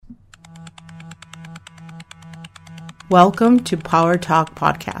Welcome to Power Talk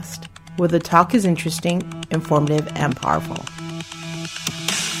Podcast, where the talk is interesting, informative, and powerful.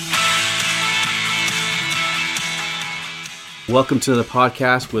 Welcome to the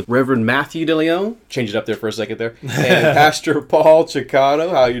podcast with Reverend Matthew DeLeon. Change it up there for a second there. And Pastor Paul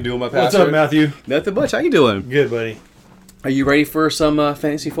Chicano. How you doing, my pastor? What's up, Matthew? Nothing much. How you doing? Good, buddy. Are you ready for some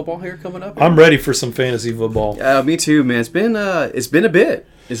fantasy football here coming up? I'm ready for some fantasy football. Me too, man. It's been a bit.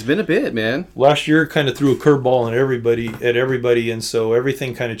 It's been a bit, man. Last year kind of threw a curveball at everybody, and so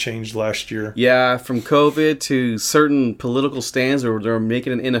everything kind of changed last year. Yeah, from COVID to certain political stands where they're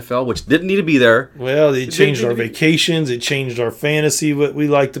making an NFL, which didn't need to be there. Well, it changed our vacations. It changed our fantasy, what we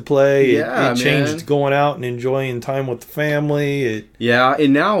like to play. Yeah, it changed going out and enjoying time with the family. Yeah,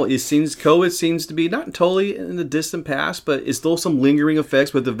 and now it seems COVID seems to be not totally in the distant past, but it's still some lingering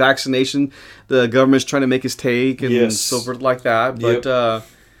effects with the vaccination. The government's trying to make its take and so forth like that. But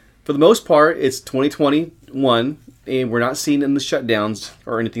for the most part, it's 2021, and we're not seeing any shutdowns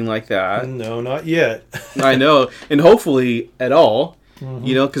or anything like that. No, not yet. I know, and hopefully at all,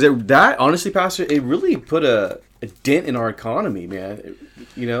 because that honestly, Pastor, it really put a dent in our economy, man.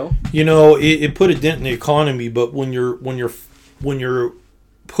 It put a dent in the economy, but when you're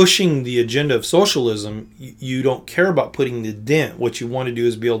pushing the agenda of socialism, you don't care about putting the dent. What you want to do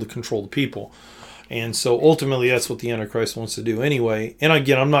is be able to control the people. And so ultimately that's what the Antichrist wants to do anyway. And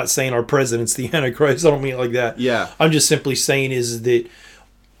again, I'm not saying our president's the Antichrist. I don't mean it like that. Yeah. I'm just simply saying is that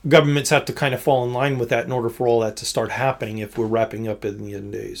governments have to kind of fall in line with that in order for all that to start happening if we're wrapping up in the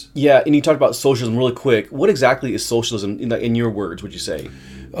end days. Yeah, and you talked about socialism really quick. What exactly is socialism in your words, would you say?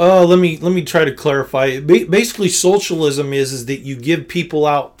 Let me try to clarify. Basically, socialism is that you give people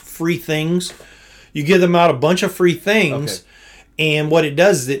out free things. You give them out a bunch of free things. Okay. And what it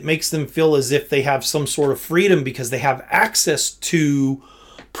does is it makes them feel as if they have some sort of freedom because they have access to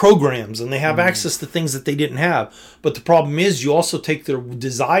programs and they have access to things that they didn't have. But the problem is you also take their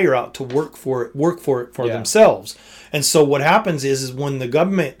desire out to work for it themselves. And so what happens is when the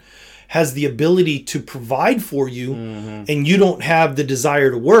government has the ability to provide for you and you don't have the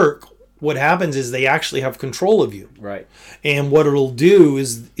desire to work, what happens is they actually have control of you. Right. And what it'll do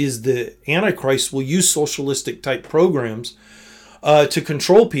is the Antichrist will use socialistic type programs to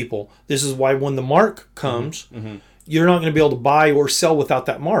control people. This is why when the mark comes, you're not going to be able to buy or sell without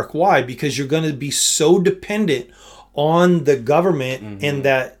that mark. Why? Because you're going to be so dependent on the government and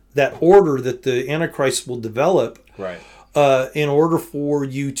that order that the Antichrist will develop in order for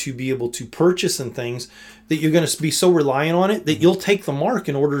you to be able to purchase and things, that you're going to be so reliant on it that you'll take the mark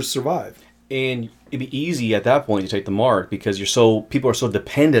in order to survive. And it'd be easy at that point to take the mark because people are so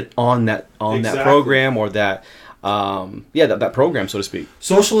dependent on that program or that that program, so to speak.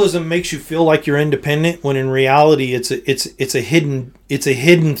 Socialism makes you feel like you're independent when in reality it's a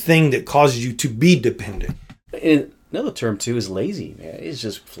hidden thing that causes you to be dependent. And another term too is lazy, man. It's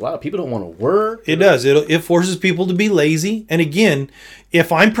just a lot of people don't want to work. It does. It forces people to be lazy. And again,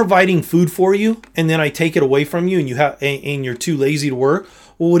 if I'm providing food for you and then I take it away from you and you're too lazy to work,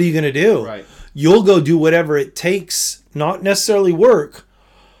 well, what are you going to do? Right. You'll go do whatever it takes, not necessarily work,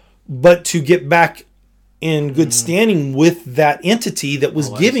 but to get back in good standing with that entity that was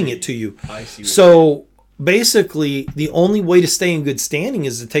giving it to you. I see. So basically, the only way to stay in good standing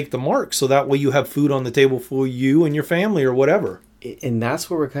is to take the mark. So that way you have food on the table for you and your family or whatever. And that's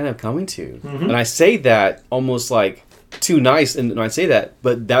where we're kind of coming to. And I say that almost like too nice, and I say that,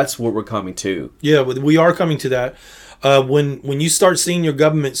 but that's what we're coming to. Yeah, we are coming to that. When you start seeing your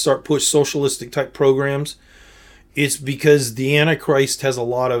government start push socialistic type programs, it's because the Antichrist has a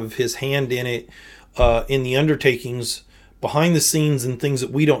lot of his hand in it. In the undertakings behind the scenes and things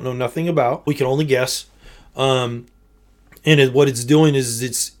that we don't know nothing about. We can only guess. What it's doing is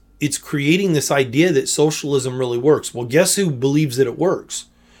it's creating this idea that socialism really works. Well, guess who believes that it works?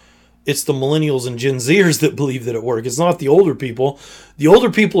 It's the millennials and Gen Zers that believe that it works. It's not the older people. The older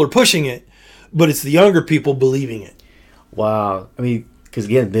people are pushing it, but it's the younger people believing it. Wow. I mean, because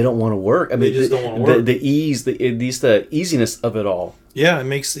again, they don't want to work. I mean, they just don't want to work. The ease, the easiness of it all. Yeah, it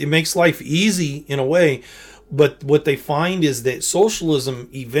makes life easy in a way, but what they find is that socialism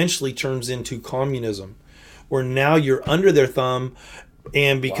eventually turns into communism, where now you're under their thumb,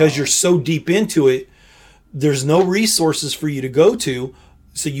 and because you're so deep into it, there's no resources for you to go to,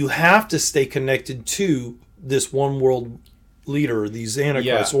 so you have to stay connected to this one world leader, these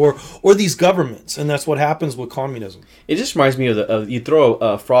antichrists, or these governments, and that's what happens with communism. It just reminds me of you throw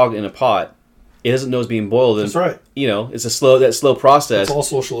a frog in a pot. It doesn't know it's being boiled. And, that's right. It's that slow process. That's all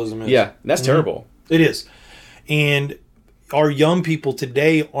socialism is. Yeah, that's terrible. It is. And our young people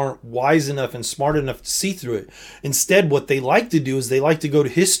today aren't wise enough and smart enough to see through it. Instead, what they like to do is they like to go to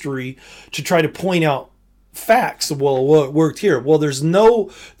history to try to point out facts. Well, what worked here? Well, there's no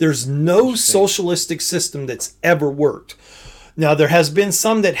socialistic system that's ever worked. Now, there has been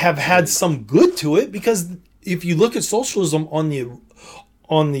some that have had some good to it, because if you look at socialism on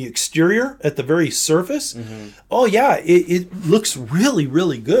the exterior, at the very surface, oh yeah, it looks really,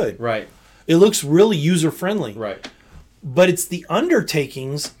 really good. Right. It looks really user-friendly. Right. But it's the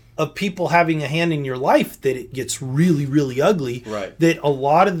undertakings of people having a hand in your life that it gets really, really ugly. Right. That a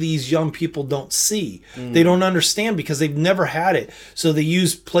lot of these young people don't see. They don't understand because they've never had it. So they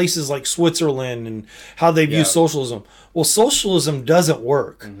use places like Switzerland and how they've used socialism. Well, socialism doesn't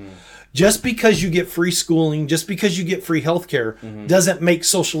work. Just because you get free schooling, just because you get free healthcare, doesn't make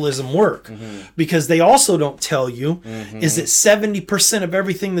socialism work. Because they also don't tell you is that 70% of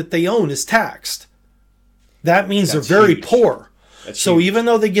everything that they own is taxed. That means they're very poor. So even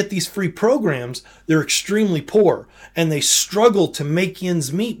though they get these free programs, they're extremely poor, and they struggle to make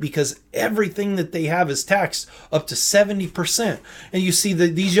ends meet because everything that they have is taxed up to 70%. And you see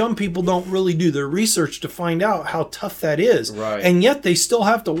that these young people don't really do their research to find out how tough that is. Right. And yet they still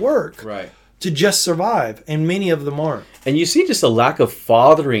have to work Right. to just survive, and many of them aren't. And you see just a lack of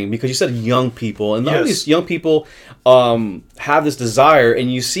fathering, because you said young people, and a lot of these young people have this desire,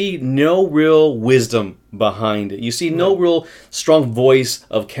 and you see no real wisdom behind it. You see no real strong voice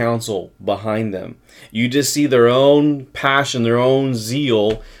of counsel behind them. You just see their own passion, their own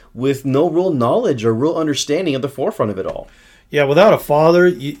zeal, with no real knowledge or real understanding at the forefront of it all. Yeah, without a father,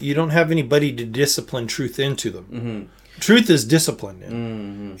 you don't have anybody to discipline truth into them. Truth is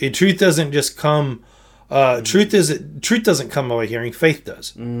disciplined. Truth doesn't just come. Truth doesn't come by hearing. Faith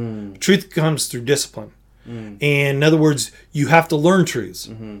does. Truth comes through discipline. And in other words, you have to learn truths.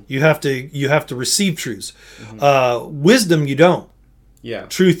 You have to receive truths. Wisdom, you don't. Yeah.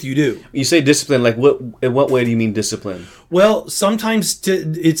 Truth, you do. You say discipline, like in what way do you mean discipline? Well, sometimes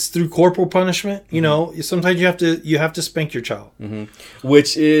it's through corporal punishment. You know, sometimes you have to spank your child,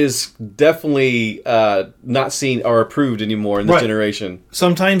 which is definitely not seen or approved anymore in this generation.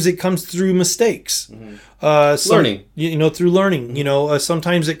 Sometimes it comes through mistakes, learning. Through learning.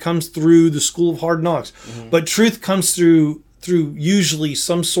 Sometimes it comes through the school of hard knocks, but truth comes through usually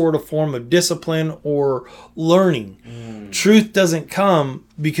some sort of form of discipline or learning. Truth doesn't come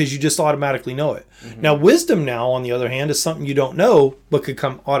because you just automatically know it. Now, wisdom now, on the other hand, is something you don't know, but could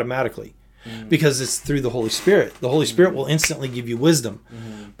come automatically because it's through the Holy Spirit. The Holy Spirit will instantly give you wisdom.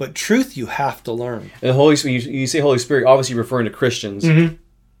 But truth, you have to learn. And the Holy Spirit, you say Holy Spirit, obviously referring to Christians.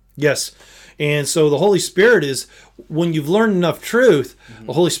 Yes. And so the Holy Spirit is, when you've learned enough truth,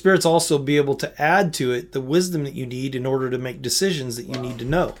 the Holy Spirit's also be able to add to it the wisdom that you need in order to make decisions that you need to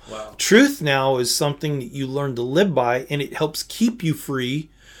know. Truth now is something that you learn to live by, and it helps keep you free,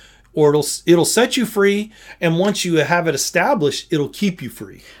 or it'll set you free, and once you have it established, it'll keep you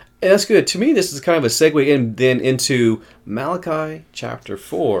free. And that's good. To me, this is kind of a segue then into Malachi chapter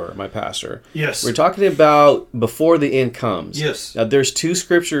 4, my pastor. Yes. We're talking about before the end comes. Yes. Now, there's two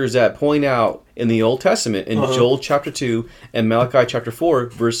scriptures that point out in the Old Testament, in Joel chapter 2 and Malachi chapter 4,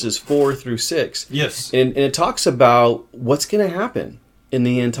 verses 4 through 6. Yes. And it talks about what's going to happen in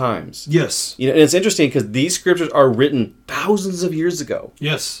the end times. Yes. And it's interesting because these scriptures are written thousands of years ago.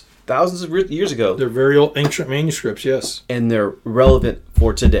 Yes. Thousands of years ago. They're very old, ancient manuscripts, yes. And they're relevant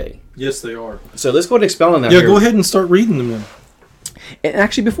for today. Yes, they are. So let's go ahead and expound on that. Yeah, go ahead and start reading them then. And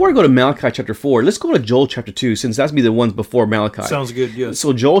actually, before I go to Malachi chapter 4, let's go to Joel chapter 2, since that's be the ones before Malachi. Sounds good, yes.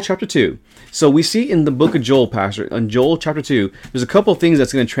 So Joel chapter 2. So we see in the book of Joel, Pastor, in Joel chapter 2, there's a couple of things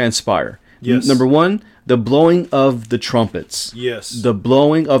that's going to transpire. Yes. Number one, the blowing of the trumpets. Yes. The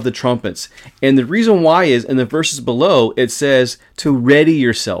blowing of the trumpets. And the reason why is, in the verses below, it says to ready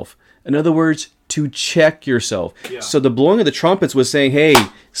yourself. In other words, to check yourself. Yeah. So the blowing of the trumpets was saying, hey,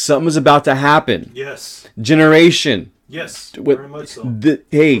 something's about to happen. Yes. Generation. Yes, very much so.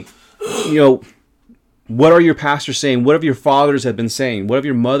 Hey, what are your pastors saying? What have your fathers have been saying? What have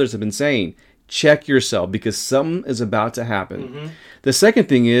your mothers have been saying? Check yourself, because something is about to happen. The second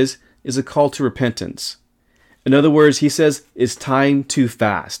thing is a call to repentance. In other words, he says it's time to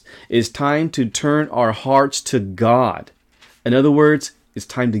fast. It's time to turn our hearts to God. In other words, it's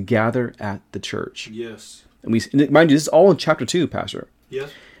time to gather at the church. Yes. And mind you, this is all in chapter 2, Pastor. Yes.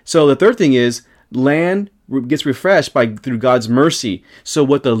 So the third thing is land gets refreshed through God's mercy. So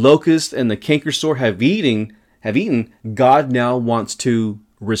what the locust and the cankersore have eaten, God now wants to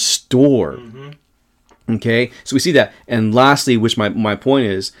restore. Okay, so we see that. And lastly, which my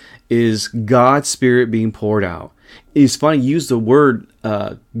point is God's Spirit being poured out. It's funny, you used the word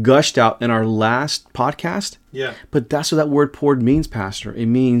gushed out in our last podcast. Yeah. But that's what that word poured means, Pastor. It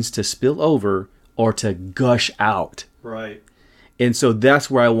means to spill over or to gush out. Right. And so that's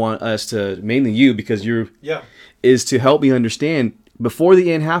where I want us to, mainly you, because you're, Yeah. is to help me understand before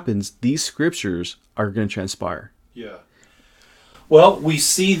the end happens, these scriptures are going to transpire. Yeah. Well, we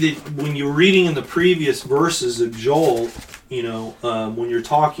see that when you're reading in the previous verses of Joel, when you're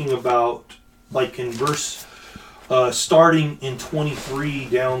talking about, like in verse, starting in 23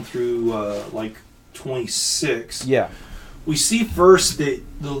 down through 26. Yeah. We see first that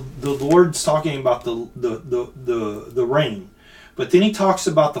the Lord's talking about the rain, but then he talks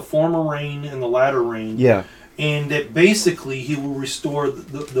about the former rain and the latter rain. Yeah. And that basically he will restore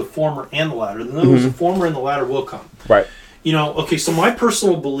the former and the latter. In other words, the former and the latter will come. Right. Okay, so my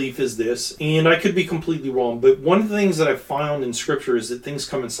personal belief is this, and I could be completely wrong, but one of the things that I've found in Scripture is that things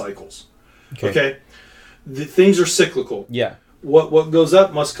come in cycles. Okay? The things are cyclical. Yeah. What goes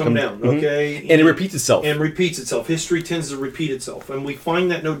up must come down, okay? And it repeats itself. And repeats itself. History tends to repeat itself. And we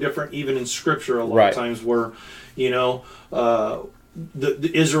find that no different even in Scripture a lot of times where, the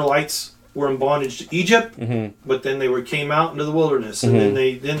Israelites were in bondage to Egypt, but then they came out into the wilderness, and then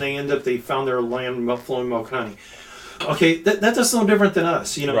they found their land flowing milk and honey. Okay, that's no different than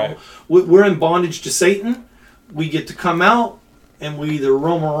us. Right. We're in bondage to Satan. We get to come out, and we either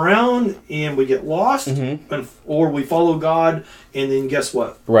roam around and we get lost, or we follow God, and then guess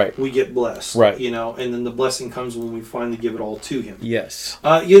what? Right. We get blessed. Right. And then the blessing comes when we finally give it all to Him. Yes.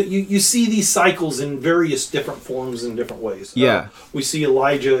 You see these cycles in various different forms and different ways. Yeah. We see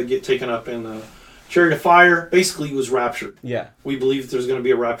Elijah get taken up in the chariot of fire. Basically, he was raptured. Yeah. We believe there's going to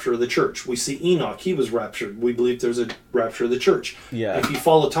be a rapture of the church. We see Enoch. He was raptured. We believe there's a rapture of the church. Yeah. If you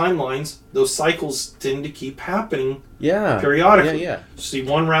follow timelines, those cycles tend to keep happening Yeah, periodically. yeah. See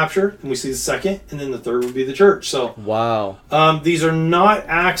one rapture, and we see the second, and then the third would be the church. So wow. These are not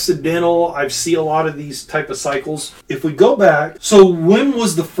accidental. I see a lot of these type of cycles. If we go back, so when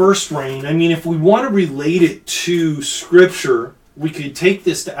was the first rain? I mean, if we want to relate it to Scripture, we could take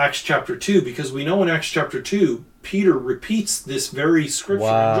this to Acts chapter 2, because we know in Acts chapter 2, Peter repeats this very scripture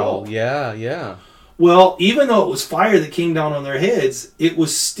in Joel. Yeah, yeah. Well, even though it was fire that came down on their heads, it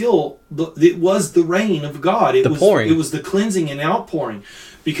was still, it was the rain of God. It was pouring. It was the cleansing and outpouring.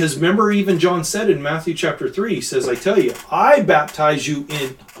 Because remember, even John said in Matthew chapter 3, he says, I tell you, I baptize you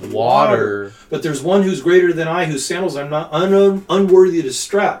in water. But there's one who's greater than I, whose sandals I'm not unworthy to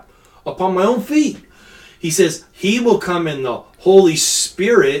strap upon my own feet. He says, he will come in the Holy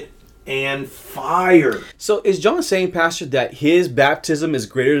Spirit and fire. So is John saying, Pastor, that his baptism is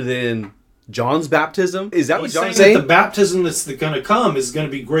greater than John's baptism? Is that what John's saying? That the baptism that's going to come is going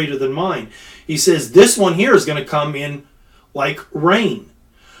to be greater than mine. He says this one here is going to come in like rain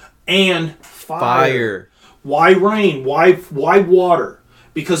and fire. Why rain? Why water?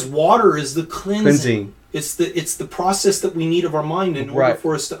 Because water is the cleansing. It's the process that we need of our mind in order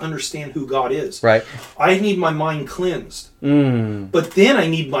for us to understand who God is. Right. I need my mind cleansed. But then I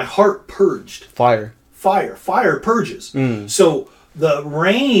need my heart purged. Fire purges. So the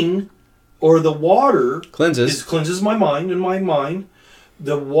rain or the water cleanses my mind and my mind.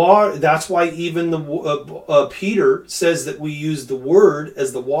 The water. That's why even the Peter says that we use the word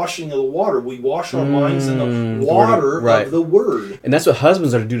as the washing of the water. We wash our minds in the water of the word. And that's what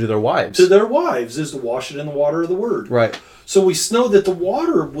husbands are to do to their wives. To their wives is to wash it in the water of the word. Right. So we know that the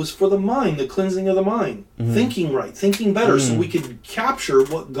water was for the mind, the cleansing of the mind, thinking right, thinking better, so we could capture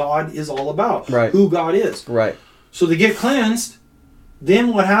what God is all about, who God is. Right. So they get cleansed.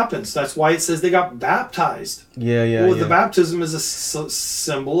 Then what happens? That's why it says they got baptized. Yeah. The baptism is a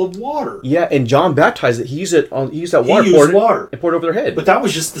symbol of water. Yeah, and John baptized it. He used that water. He used water. And poured it over their head. But that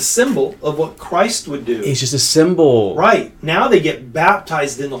was just the symbol of what Christ would do. It's just a symbol. Right. Now they get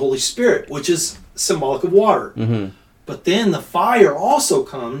baptized in the Holy Spirit, which is symbolic of water. But then the fire also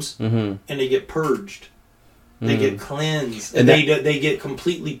comes, and they get purged. They get cleansed. And they get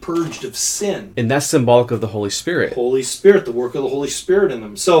completely purged of sin. And that's symbolic of the Holy Spirit. Holy Spirit, the work of the Holy Spirit in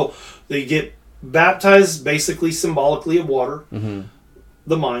them. So they get baptized basically symbolically of water,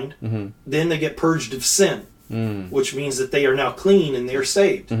 the mind. Then they get purged of sin, which means that they are now clean and they're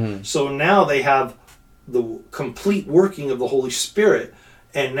saved. So now they have the complete working of the Holy Spirit.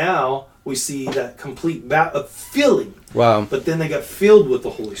 And now we see that complete filling. Wow. But then they got filled with the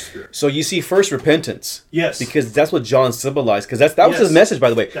Holy Spirit. So you see first repentance. Yes. Because that's what John symbolized. Because that was his message, by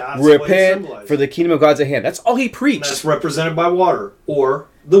the way. That's Repent, for the kingdom of God's at hand. That's all he preached. And that's represented by water, or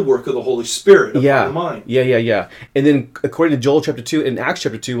the work of the Holy Spirit upon the mind. Yeah. And then according to Joel chapter 2 and Acts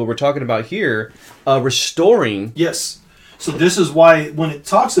chapter 2, what we're talking about here, restoring. Yes. So this is why when it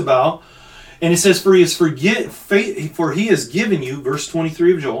talks about, and it says, for he has given you, verse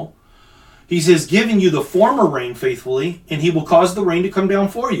 23 of Joel, he says, giving you the former rain faithfully, and he will cause the rain to come down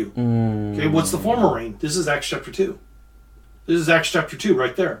for you. Okay, what's the former rain? This is Acts chapter 2. This is Acts chapter 2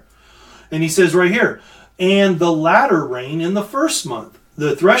 right there. And he says right here, and the latter rain in the first month.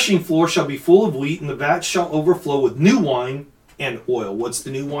 The threshing floor shall be full of wheat, and the vats shall overflow with new wine and oil. What's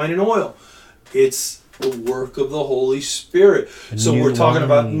the new wine and oil? It's the work of the Holy Spirit. So we're talking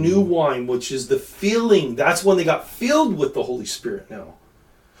about new wine, which is the filling. That's when they got filled with the Holy Spirit now.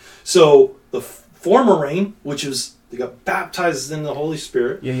 So the former rain, which is they got baptized in the Holy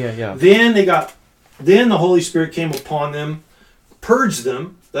Spirit. Yeah. Then the Holy Spirit came upon them, purged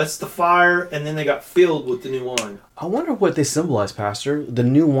them. That's the fire, and then they got filled with the new wine. I wonder what they symbolize, Pastor. The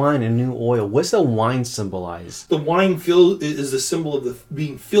new wine and new oil. What's the wine symbolize? The wine is the symbol of the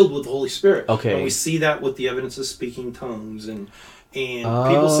being filled with the Holy Spirit. Okay. And we see that with the evidence of speaking tongues. And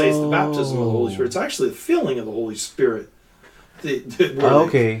people say it's the baptism of the Holy Spirit. It's actually the filling of the Holy Spirit. They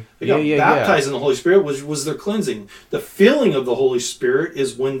got baptized in the Holy Spirit, which was their cleansing. The filling of the Holy Spirit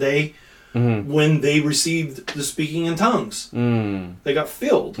is when they received the speaking in tongues. They got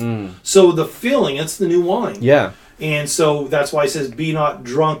filled. So the filling, it's the new wine. Yeah. And so that's why it says, be not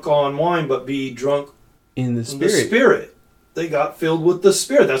drunk on wine, but be drunk in the Spirit. They got filled with the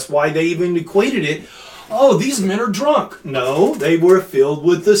Spirit. That's why they even equated it. Oh, these men are drunk. No, they were filled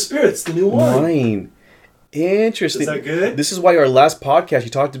with the Spirit. It's the new wine. Interesting. Is that good? This is why our last podcast you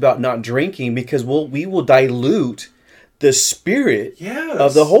talked about not drinking, because we will dilute the Spirit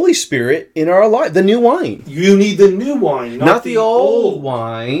of the Holy Spirit in our life. The new wine. You need the new wine, not the old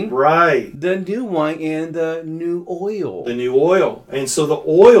wine. Right. The new wine and the new oil. The new oil. And so the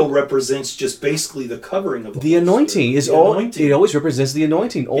oil represents just basically the covering of the anointing. It always represents the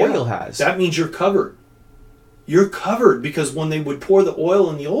anointing. Oil has. That means you're covered. You're covered, because when they would pour the oil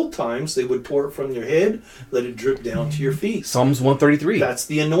in the old times, they would pour it from your head, let it drip down to your feet. Psalms 133. That's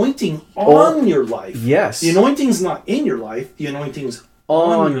the anointing on your life. Yes. The anointing's not in your life. The anointing's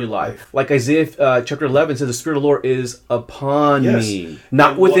on your life. Like Isaiah chapter 11 says, the Spirit of the Lord is upon me.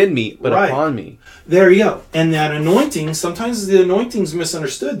 Not within me, but upon me. There you go. And that anointing, sometimes the anointing's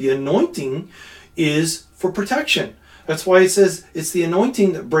misunderstood. The anointing is for protection. That's why it says it's the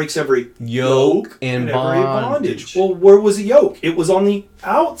anointing that breaks every yoke and every bondage. Well, where was the yoke? It was on the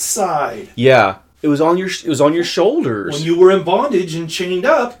outside. Yeah, it was on your shoulders. When you were in bondage and chained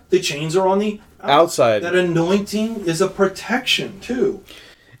up, the chains are on the outside. That anointing is a protection too.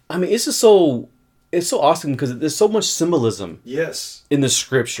 I mean, it's so awesome because there's so much symbolism. Yes. In the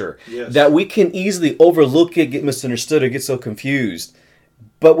Scripture that we can easily overlook it, get misunderstood, or get so confused.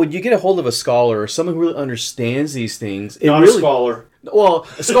 But when you get a hold of a scholar or someone who really understands these things, a scholar. Well,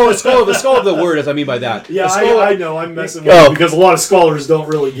 a scholar of the word, as I mean by that. Yeah, I know. I'm messing with you because a lot of scholars don't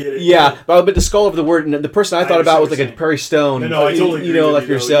really get it. Yeah, but the scholar of the word, and the person I thought about was like a Perry Stone. No, I totally agree like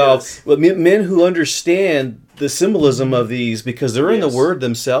yourself. Yes. But men who understand the symbolism of these, because they're in the Word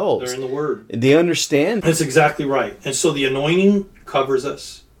themselves. They're in the Word. They understand. That's exactly right. And so the anointing covers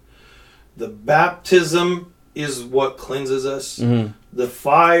us. The baptism is what cleanses us. Mm-hmm. The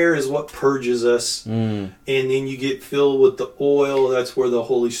fire is what purges us. And then you get filled with the oil. That's where the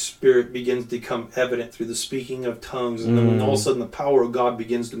Holy Spirit begins to become evident through the speaking of tongues. And then when all of a sudden the power of God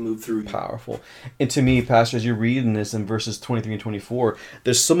begins to move through you. Powerful. And to me, Pastor, as you're reading this in verses 23 and 24,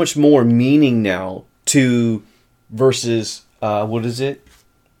 there's so much more meaning now to verses, verse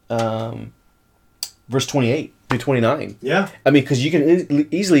 28 through 29. Yeah. I mean, because you can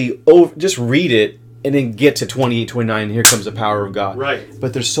easily just read it and then get to 28, 29, and here comes the power of God. Right.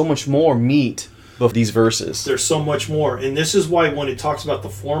 But there's so much more meat of these verses. There's so much more. And this is why when it talks about the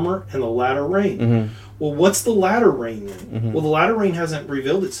former and the latter rain, well, what's the latter rain then? Well, the latter rain hasn't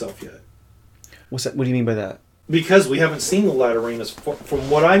revealed itself yet. What's that? What do you mean by that? Because we haven't seen the latter rain. From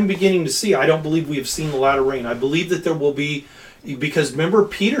what I'm beginning to see, I don't believe we have seen the latter rain. I believe that there will be, because remember,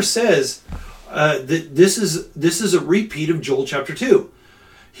 Peter says that this is a repeat of Joel chapter 2.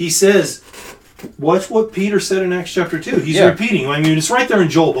 He says, watch what Peter said in Acts chapter 2. He's repeating. I mean, it's right there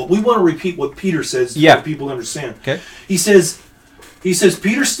in Joel, but we want to repeat what Peter says so people understand. Okay. He says,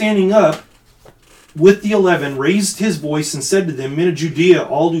 Peter standing up with the 11 raised his voice and said to them, Men of Judea,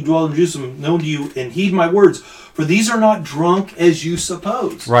 all who dwell in Jerusalem, know to you and heed my words, for these are not drunk as you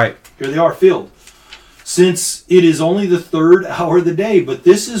suppose. Right. Here they are, filled. Since it is only the third hour of the day, but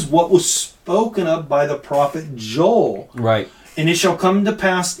this is what was spoken of by the prophet Joel. Right. And it shall come to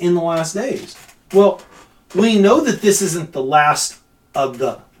pass in the last days. Well, we know that this isn't the last of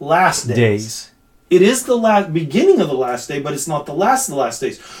the last days. It is the beginning of the last day, but it's not the last of the last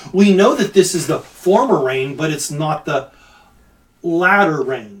days. We know that this is the former rain, but it's not the latter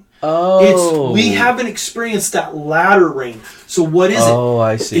rain. We haven't experienced that latter rain. So what is it? Oh,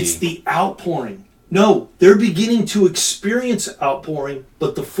 I see. It's the outpouring. No, they're beginning to experience outpouring,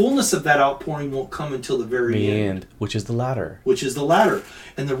 but the fullness of that outpouring won't come until the very end. Which is the latter. Which is the latter.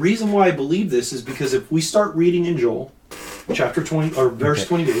 And the reason why I believe this is because if we start reading in Joel, chapter 20, or verse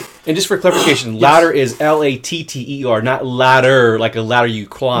 28. And just for clarification, ladder is Latter, not ladder, like a ladder you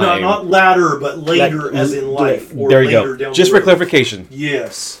climb. No, not ladder, but later as in life. Or there you later go. Down just the for clarification.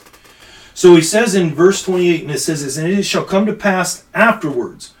 Yes. So he says in verse 28, and it says, and it shall come to pass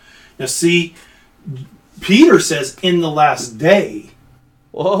afterwards. Now see, Peter says, in the last day.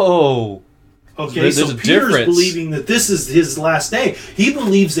 Whoa. Okay, so Peter's believing that this is his last day. He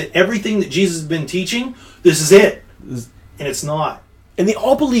believes that everything that Jesus has been teaching, this is it. And it's not. And they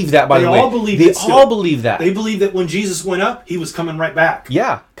all believe that, by the way. They all believe that. They believe that when Jesus went up, he was coming right back.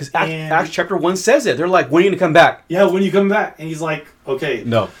 Yeah, because Acts chapter 1 says it. They're like, when are you going to come back? Yeah, when are you come back? And he's like, okay.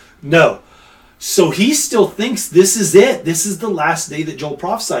 No. So he still thinks this is it. This is the last day that Joel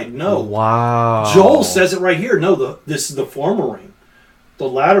prophesied. No. Wow. Joel says it right here. No, this is the former rain. The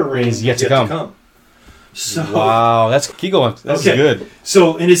latter rain is yet to come. So, wow. Keep going. That's good.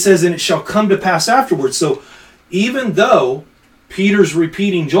 So, and it says, and it shall come to pass afterwards. So, even though Peter's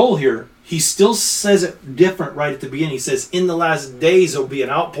repeating Joel here, he still says it different right at the beginning. He says, in the last days there will be an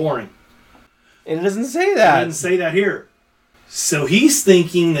outpouring. And it doesn't say that. It doesn't say that here. So he's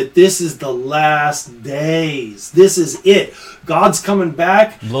thinking that this is the last days. This is it. God's coming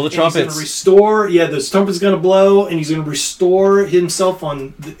back. Blow the trumpets. He's going to restore. Yeah, the trumpet's going to blow, and he's going to restore himself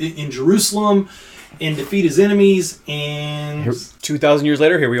in Jerusalem and defeat his enemies. And 2,000 years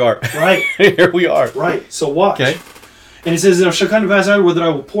later, here we are. Right. Here we are. Right. So watch. Okay. And it says, it shall come to pass afterward that I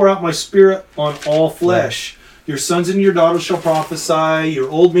will pour out my spirit on all flesh. Your sons and your daughters shall prophesy, your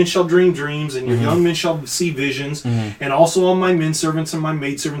old men shall dream dreams, and your young men shall see visions, and also on my men servants and my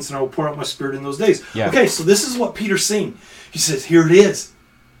maid servants, and I will pour out my spirit in those days. Yeah. Okay, so this is what Peter's saying. He says, here it is.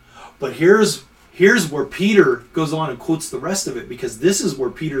 But here's where Peter goes on and quotes the rest of it, because this is where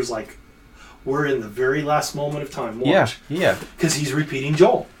Peter's like, we're in the very last moment of time. Watch. Yeah. Because he's repeating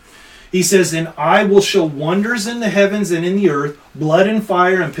Joel. He says, and I will show wonders in the heavens and in the earth, blood and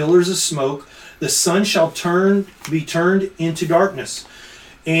fire and pillars of smoke. The sun shall be turned into darkness.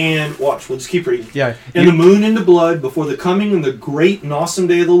 And watch, we'll just keep reading. Yeah. And the moon into blood before the coming and the great and awesome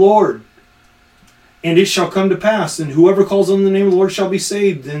day of the Lord. And it shall come to pass, and whoever calls on the name of the Lord shall be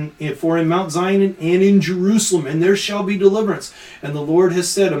saved. And for in Mount Zion and in Jerusalem, and there shall be deliverance. And the Lord has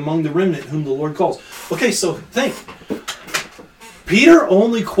said among the remnant whom the Lord calls. Okay, so think. Peter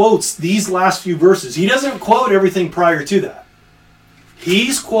only quotes these last few verses. He doesn't quote everything prior to that.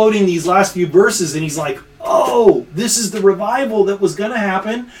 He's quoting these last few verses, and he's like, oh, this is the revival that was going to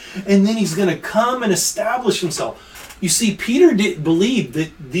happen, and then he's going to come and establish himself. You see, Peter didn't believe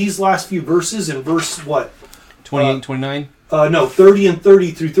that these last few verses in verse, what? 28, 29? No, 30 and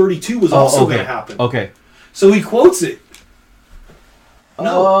 30 through 32 was also going to happen. Okay. So he quotes it.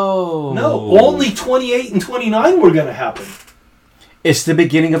 No, only 28 and 29 were going to happen. It's the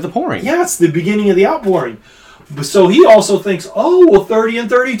beginning of the pouring. Yeah, it's the beginning of the outpouring. So he also thinks, 30 and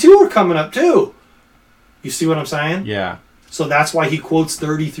 32 are coming up too. You see what I'm saying? Yeah. So that's why he quotes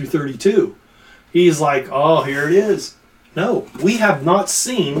 30 through 32. He's like, here it is. No, we have not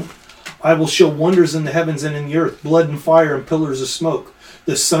seen, I will show wonders in the heavens and in the earth, blood and fire and pillars of smoke.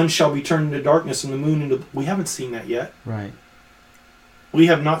 The sun shall be turned into darkness and the moon into... We haven't seen that yet. Right. We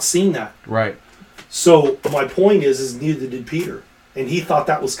have not seen that. Right. So my point is neither did Peter. And he thought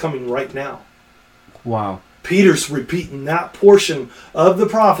that was coming right now. Wow. Peter's repeating that portion of the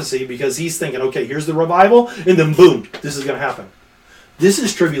prophecy because he's thinking, okay, here's the revival, and then boom, this is going to happen. This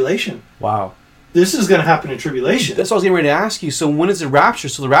is tribulation. Wow. This is going to happen in tribulation. That's what I was getting ready to ask you. So when is the rapture?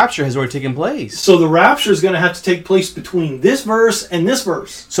 So the rapture has already taken place. So the rapture is going to have to take place between this verse and this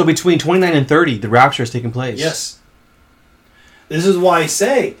verse. So between 29 and 30, the rapture has taken place. Yes. This is why I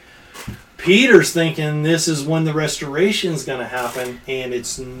say Peter's thinking this is when the restoration is going to happen, and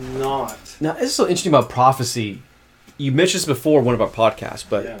it's not. Now, it's so interesting about prophecy. You mentioned this before in one of our podcasts,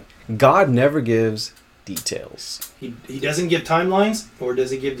 but God never gives details. He doesn't give timelines, or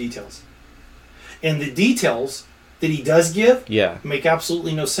does he give details? And the details that he does give make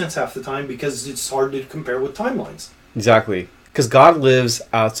absolutely no sense half the time because it's hard to compare with timelines. Exactly. Because God lives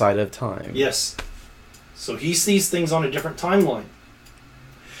outside of time. Yes. So he sees things on a different timeline.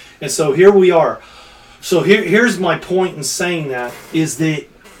 And so here we are. So here's my point in saying that, is that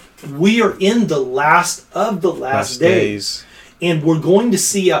we are in the last of the last days. And we're going to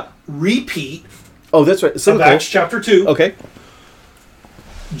see a repeat that's right. of Acts chapter 2. Okay.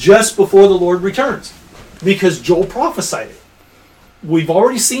 Just before the Lord returns. Because Joel prophesied it. We've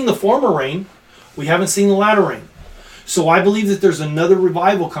already seen the former rain. We haven't seen the latter rain. So I believe that there's another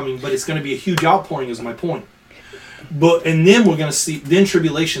revival coming, but it's going to be a huge outpouring is my point. And then we're going to see, then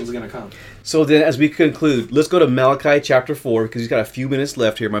tribulation is going to come. So then as we conclude, let's go to Malachi chapter 4, because he's got a few minutes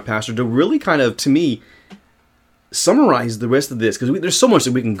left here, my pastor, to really kind of, to me, summarize the rest of this, because there's so much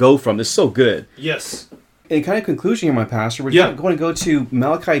that we can go from. It's so good. Yes. In kind of conclusion here, my pastor, we're going to go to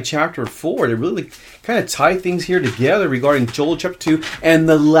Malachi chapter 4 to really kind of tie things here together regarding Joel chapter 2 and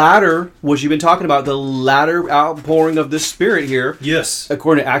the latter, which you've been talking about, the latter outpouring of the Spirit here. Yes.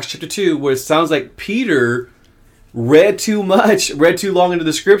 According to Acts chapter 2, where it sounds like Peter read too long into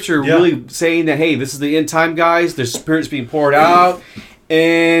the scripture, really saying that, hey, this is the end time, guys. The Spirit's being poured out.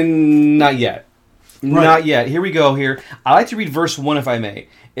 And not yet. Right. Not yet. Here we go here. I like to read verse 1, if I may.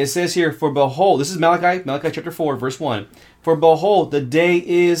 It says here, for behold, this is Malachi chapter 4, verse 1. For behold, the day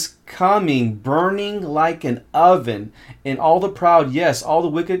is coming, burning like an oven, and all the proud, yes, all the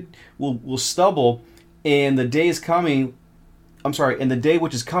wicked will stumble, and the day is coming, and the day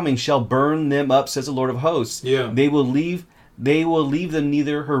which is coming shall burn them up, says the Lord of hosts. Yeah. They will leave them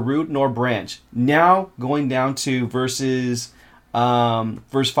neither her root nor branch. Now, going down to verse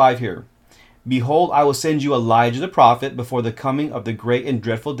 5 here. Behold, I will send you Elijah the prophet before the coming of the great and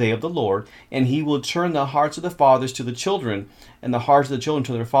dreadful day of the Lord, and he will turn the hearts of the fathers to the children, and the hearts of the children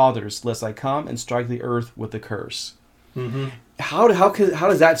to their fathers, lest I come and strike the earth with a curse. Mm-hmm. How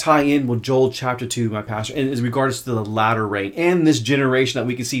does that tie in with Joel chapter 2, my pastor, and in regards to the latter rain and this generation that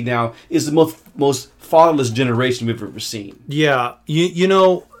we can see now is the most fatherless generation we've ever seen? Yeah, you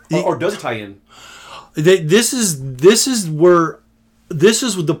know, or does it tie in? This is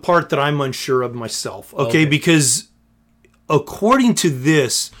the part that I'm unsure of myself, okay? Because according to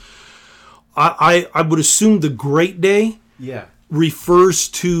this, I would assume the great day refers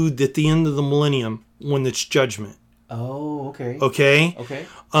to at the end of the millennium when it's judgment. Oh, okay. Okay?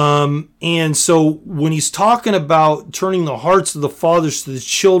 And so when he's talking about turning the hearts of the fathers to the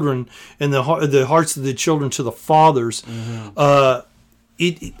children and the hearts of the children to the fathers,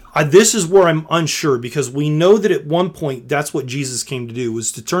 this is where I'm unsure, because we know that at one point that's what Jesus came to do,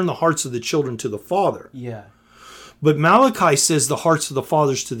 was to turn the hearts of the children to the Father. Yeah. But Malachi says the hearts of the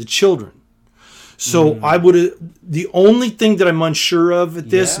fathers to the children. So the only thing that I'm unsure of at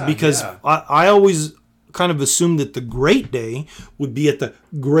this, because I always kind of assumed that the great day would be at the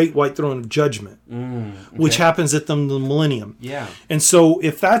great white throne of judgment, which happens at the millennium. Yeah. And so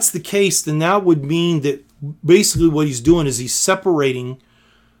if that's the case, then that would mean that basically what he's doing is he's separating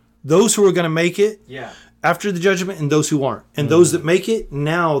those who are going to make it after the judgment and those who aren't. And those that make it,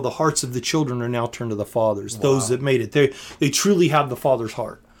 now the hearts of the children are now turned to the fathers. Wow. Those that made it, they truly have the Father's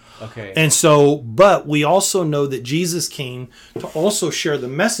heart. Okay. And so, but we also know that Jesus came to also share the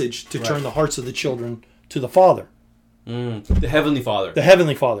message to turn the hearts of the children to the Father. The Heavenly Father. The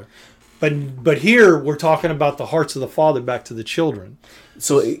Heavenly Father. But here we're talking about the hearts of the Father back to the children.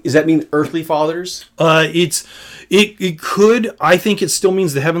 So does that mean earthly fathers? It could. I think it still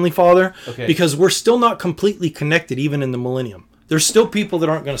means the Heavenly Father, because we're still not completely connected even in the millennium. There's still people that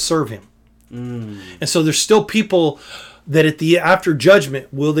aren't going to serve him. And so there's still people that after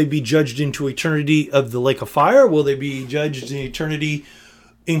judgment, will they be judged into eternity of the lake of fire? Will they be judged in eternity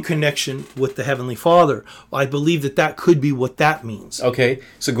in connection with the Heavenly Father? I believe that could be what that means. Okay,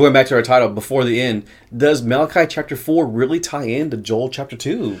 so going back to our title, Before the End, does Malachi chapter 4 really tie into Joel chapter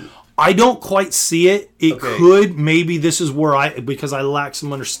 2? I don't quite see it. It could. Maybe this is where because I lack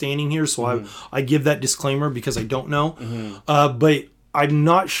some understanding here, so I give that disclaimer because I don't know. But I'm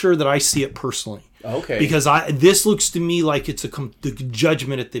not sure that I see it personally. Okay. Because this looks to me like it's the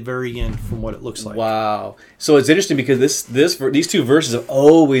judgment at the very end from what it looks like. Wow. So it's interesting because these two verses have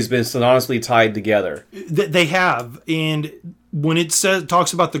always been synonymously tied together. They have. And when it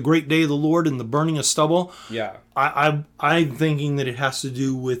talks about the great day of the Lord and the burning of stubble, I'm thinking that it has to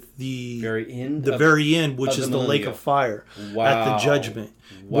do with the very end, which is the lake of fire at the judgment.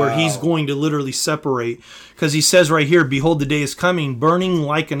 Where he's going to literally separate. Because he says right here, behold, the day is coming, burning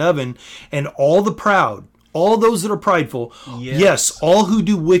like an oven, and all the proud, all those that are prideful, yes all who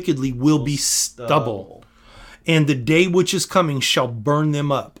do wickedly will be stubble. And the day which is coming shall burn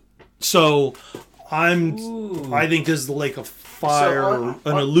them up. So I think this is the lake of fire, an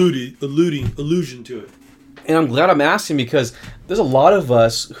allusion to it. And I'm glad I'm asking, because there's a lot of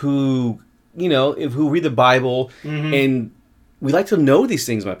us who read the Bible and we like to know these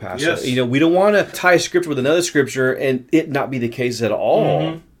things, my pastor. Yes. We don't want to tie a scripture with another scripture and it not be the case at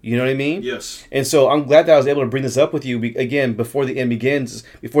all. You know what I mean? Yes. And so I'm glad that I was able to bring this up with you again before the end begins,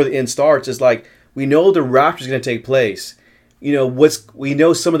 before the end starts. It's like, we know the rapture is going to take place, we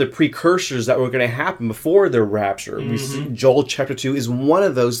know some of the precursors that were going to happen before the rapture. Joel chapter 2 is one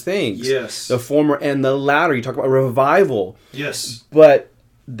of those things. Yes. The former and the latter. You talk about revival. Yes. But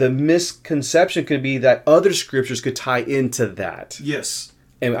the misconception could be that other scriptures could tie into that. Yes.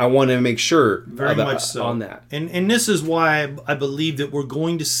 And I want to make sure very much so on that. And this is why I believe that we're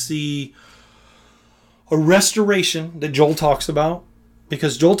going to see a restoration that Joel talks about.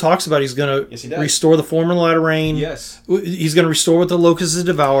 Because Joel talks about he's going to restore the former and latter rain. Yes. He's going to restore what the locusts have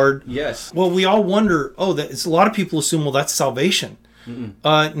devoured. Yes. Well, we all wonder, a lot of people assume, well, that's salvation.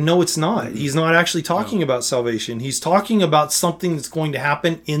 No, it's not. He's not actually talking about salvation. He's talking about something that's going to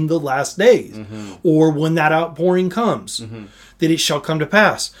happen in the last days. Or when that outpouring comes. That it shall come to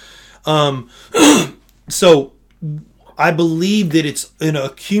pass. So, I believe that it's an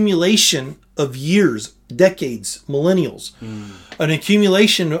accumulation of years, decades, millennials. An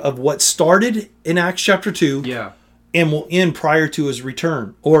accumulation of what started in Acts chapter 2 and will end prior to his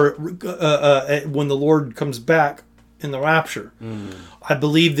return or when the Lord comes back in the rapture. I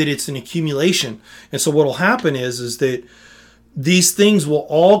believe that it's an accumulation. And so what will happen is that these things will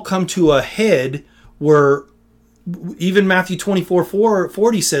all come to a head where even Matthew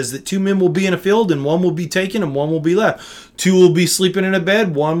 24:40 says that 2 men will be in a field and one will be taken and one will be left. 2 will be sleeping in a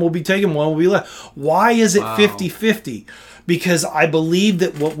bed, one will be taken, one will be left. Why is it 50-50? Because I believe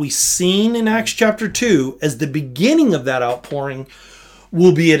that what we've seen in Acts chapter 2 as the beginning of that outpouring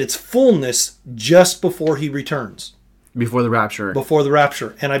will be at its fullness just before he returns. Before the rapture. Before the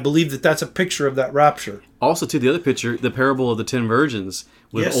rapture. And I believe that that's a picture of that rapture. Also, too, the other picture, the parable of the 10 virgins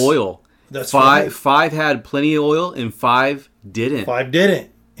with oil. That's five, right. 5 had plenty of oil and 5 didn't. 5 didn't.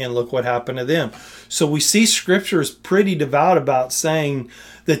 And look what happened to them. So we see Scripture is pretty devout about saying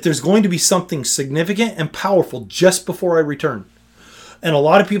that there's going to be something significant and powerful just before I return. And a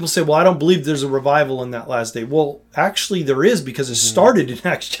lot of people say, well, I don't believe there's a revival in that last day. Well, actually there is, because it started in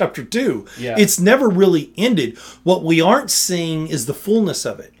Acts chapter 2. Yeah. It's never really ended. What we aren't seeing is the fullness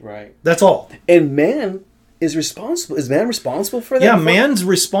of it. Right. That's all. And man is responsible. Is man responsible for that? Yeah, man's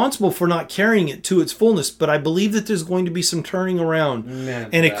responsible for not carrying it to its fullness, but I believe that there's going to be some turning around.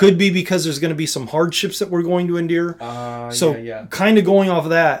 And it could be because there's going to be some hardships that we're going to endure. Kind of going off of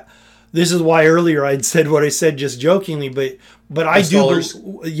that, this is why earlier I'd said what I said just jokingly, but I do,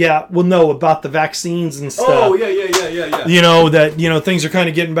 about the vaccines and stuff. Oh, yeah. That things are kind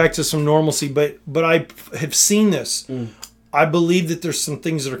of getting back to some normalcy, but I have seen this. I believe that there's some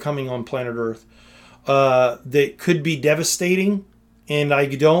things that are coming on planet Earth that could be devastating, and I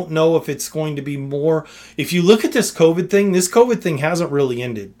don't know if it's going to be more. If you look at this COVID thing hasn't really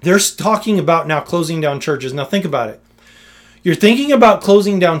ended. They're talking about now closing down churches. Now think about it. You're thinking about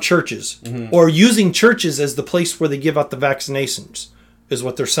closing down churches or using churches as the place where they give out the vaccinations, is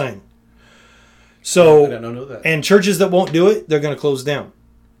what they're saying. So, I don't know that. And churches that won't do it, they're going to close down.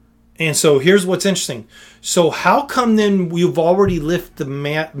 And so here's what's interesting. So how come then we've already lifted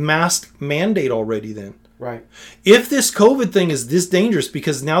the mask mandate already then? Right. If this COVID thing is this dangerous,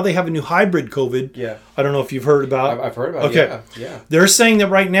 because now they have a new hybrid COVID. Yeah. I don't know if you've heard about. I've heard about it. Okay. Yeah. They're saying that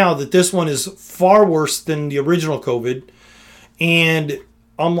right now that this one is far worse than the original COVID. And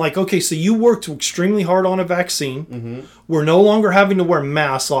I'm like, okay, so you worked extremely hard on a vaccine. We're no longer having to wear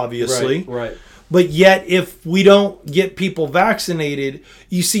masks, obviously. Right. But yet, if we don't get people vaccinated,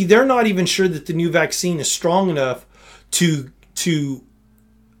 you see, they're not even sure that the new vaccine is strong enough to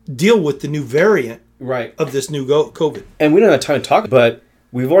deal with the new variant of this new COVID. And we don't have time to talk, but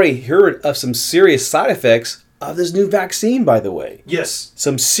we've already heard of some serious side effects of this new vaccine, by the way. Yes.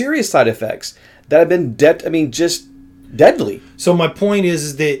 Some serious side effects that have been just deadly. So my point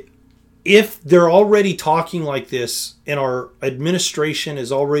is that if they're already talking like this and our administration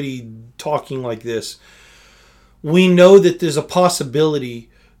is already talking like this, we know that there's a possibility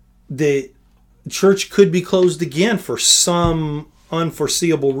that church could be closed again for some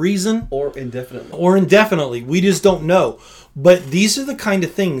unforeseeable reason. Or indefinitely. We just don't know. But these are the kind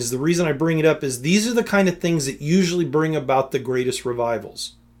of things, the reason I bring it up is these are the kind of things that usually bring about the greatest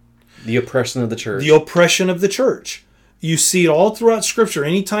revivals. The oppression of the church. The oppression of the church. You see it all throughout Scripture.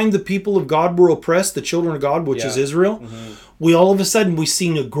 Anytime the people of God were oppressed, the children of God, which is Israel, we all of a sudden, we've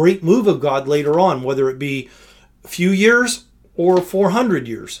seen a great move of God later on, whether it be a few years or 400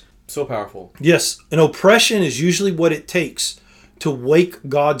 years. So powerful. Yes. An oppression is usually what it takes to wake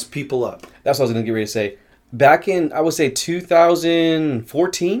God's people up. That's what I was going to get ready to say. Back in, I would say,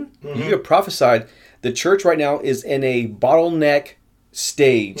 2014, you have prophesied the church right now is in a bottleneck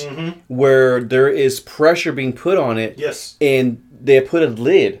stage where there is pressure being put on it. Yes. And they put a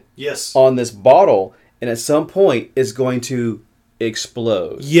lid on this bottle, and at some point it's going to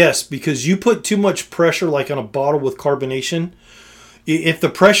explodes. Yes, because you put too much pressure, like on a bottle with carbonation. If the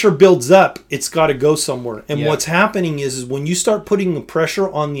pressure builds up, it's got to go somewhere. And what's happening is when you start putting the pressure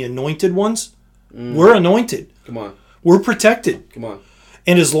on the anointed ones, we're anointed. Come on. We're protected. Come on.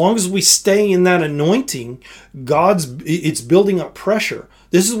 And as long as we stay in that anointing, it's building up pressure.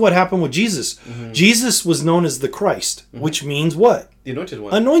 This is what happened with Jesus. Mm-hmm. Jesus was known as the Christ, which means what? The anointed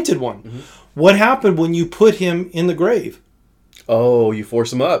one. Anointed one. Mm-hmm. What happened when you put him in the grave? Oh, you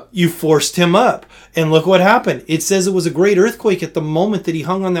forced him up. You forced him up. And look what happened. It says it was a great earthquake at the moment that he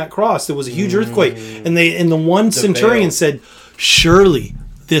hung on that cross. There was a huge earthquake. And the one centurion said, surely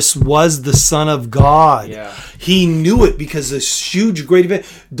this was the Son of God. Yeah. He knew it because this huge, great event.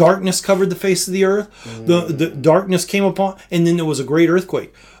 Darkness covered the face of the earth. The darkness came upon, and then there was a great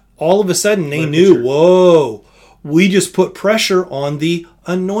earthquake. All of a sudden, they knew, whoa, we just put pressure on the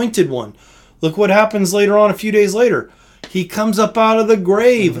anointed one. Look what happens later on, a few days later. He comes up out of the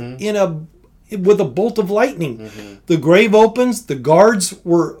grave with a bolt of lightning. Mm-hmm. The grave opens. The guards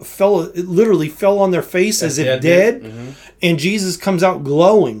literally fell on their face as if dead. Mm-hmm. And Jesus comes out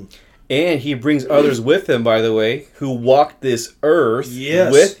glowing. And he brings others with him, by the way, who walked this earth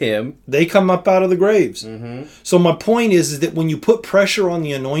with him. They come up out of the graves. Mm-hmm. So my point is that when you put pressure on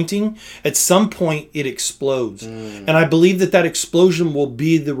the anointing, at some point it explodes. And I believe that explosion will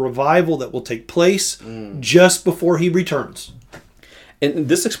be the revival that will take place just before he returns. And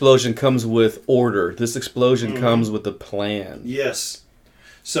this explosion comes with order. This explosion comes with a plan. Yes.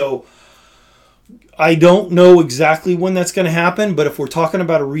 So I don't know exactly when that's going to happen, but if we're talking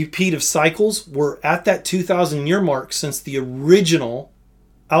about a repeat of cycles, we're at that 2,000 year mark since the original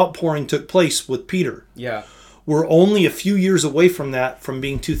outpouring took place with Peter. Yeah. We're only a few years away from that, from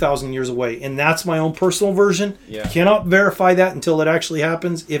being 2,000 years away. And that's my own personal version. Yeah. Cannot verify that until it actually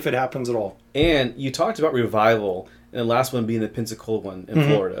happens, if it happens at all. And you talked about revival, and the last one being the Pensacola one in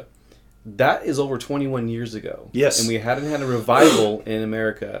Florida. That is over 21 years ago. Yes. And we hadn't had a revival in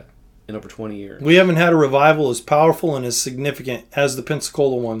America in over 20 years. We haven't had a revival as powerful and as significant as the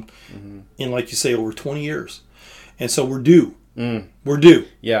Pensacola one in, like you say, over 20 years. And so we're due. We're due.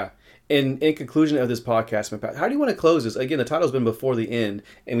 Yeah. In conclusion of this podcast, Pat, how do you want to close this? Again, the title's been Before the End,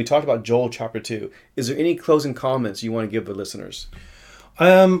 and we talked about Joel chapter 2. Is there any closing comments you want to give the listeners?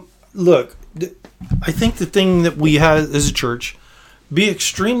 Look, I think the thing that we have as a church, be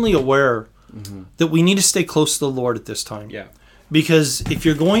extremely aware that we need to stay close to the Lord at this time. Yeah. Because if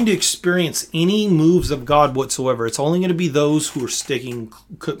you're going to experience any moves of God whatsoever, it's only going to be those who are sticking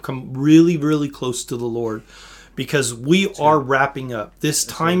really, really close to the Lord. Because we are wrapping up. This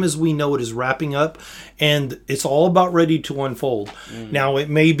time as we know it is wrapping up, and it's all about ready to unfold. Now, it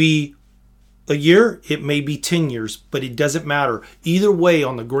may be a year, it may be 10 years, but it doesn't matter. Either way,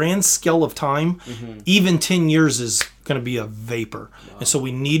 on the grand scale of time, even 10 years is going to be a vapor. Wow. And so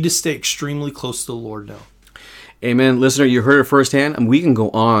we need to stay extremely close to the Lord now. Amen. Listener, you heard it firsthand. And we can go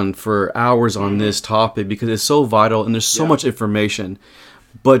on for hours on this topic because it's so vital and there's so much information.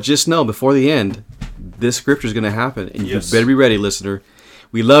 But just know, before the end, this scripture is going to happen. And you better be ready, listener.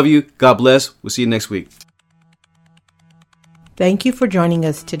 We love you. God bless. We'll see you next week. Thank you for joining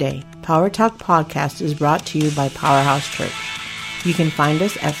us today. Power Talk Podcast is brought to you by Powerhouse Church. You can find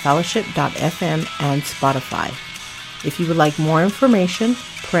us at fellowship.fm and Spotify. If you would like more information,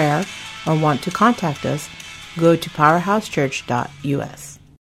 prayer, or want to contact us, go to powerhousechurch.us.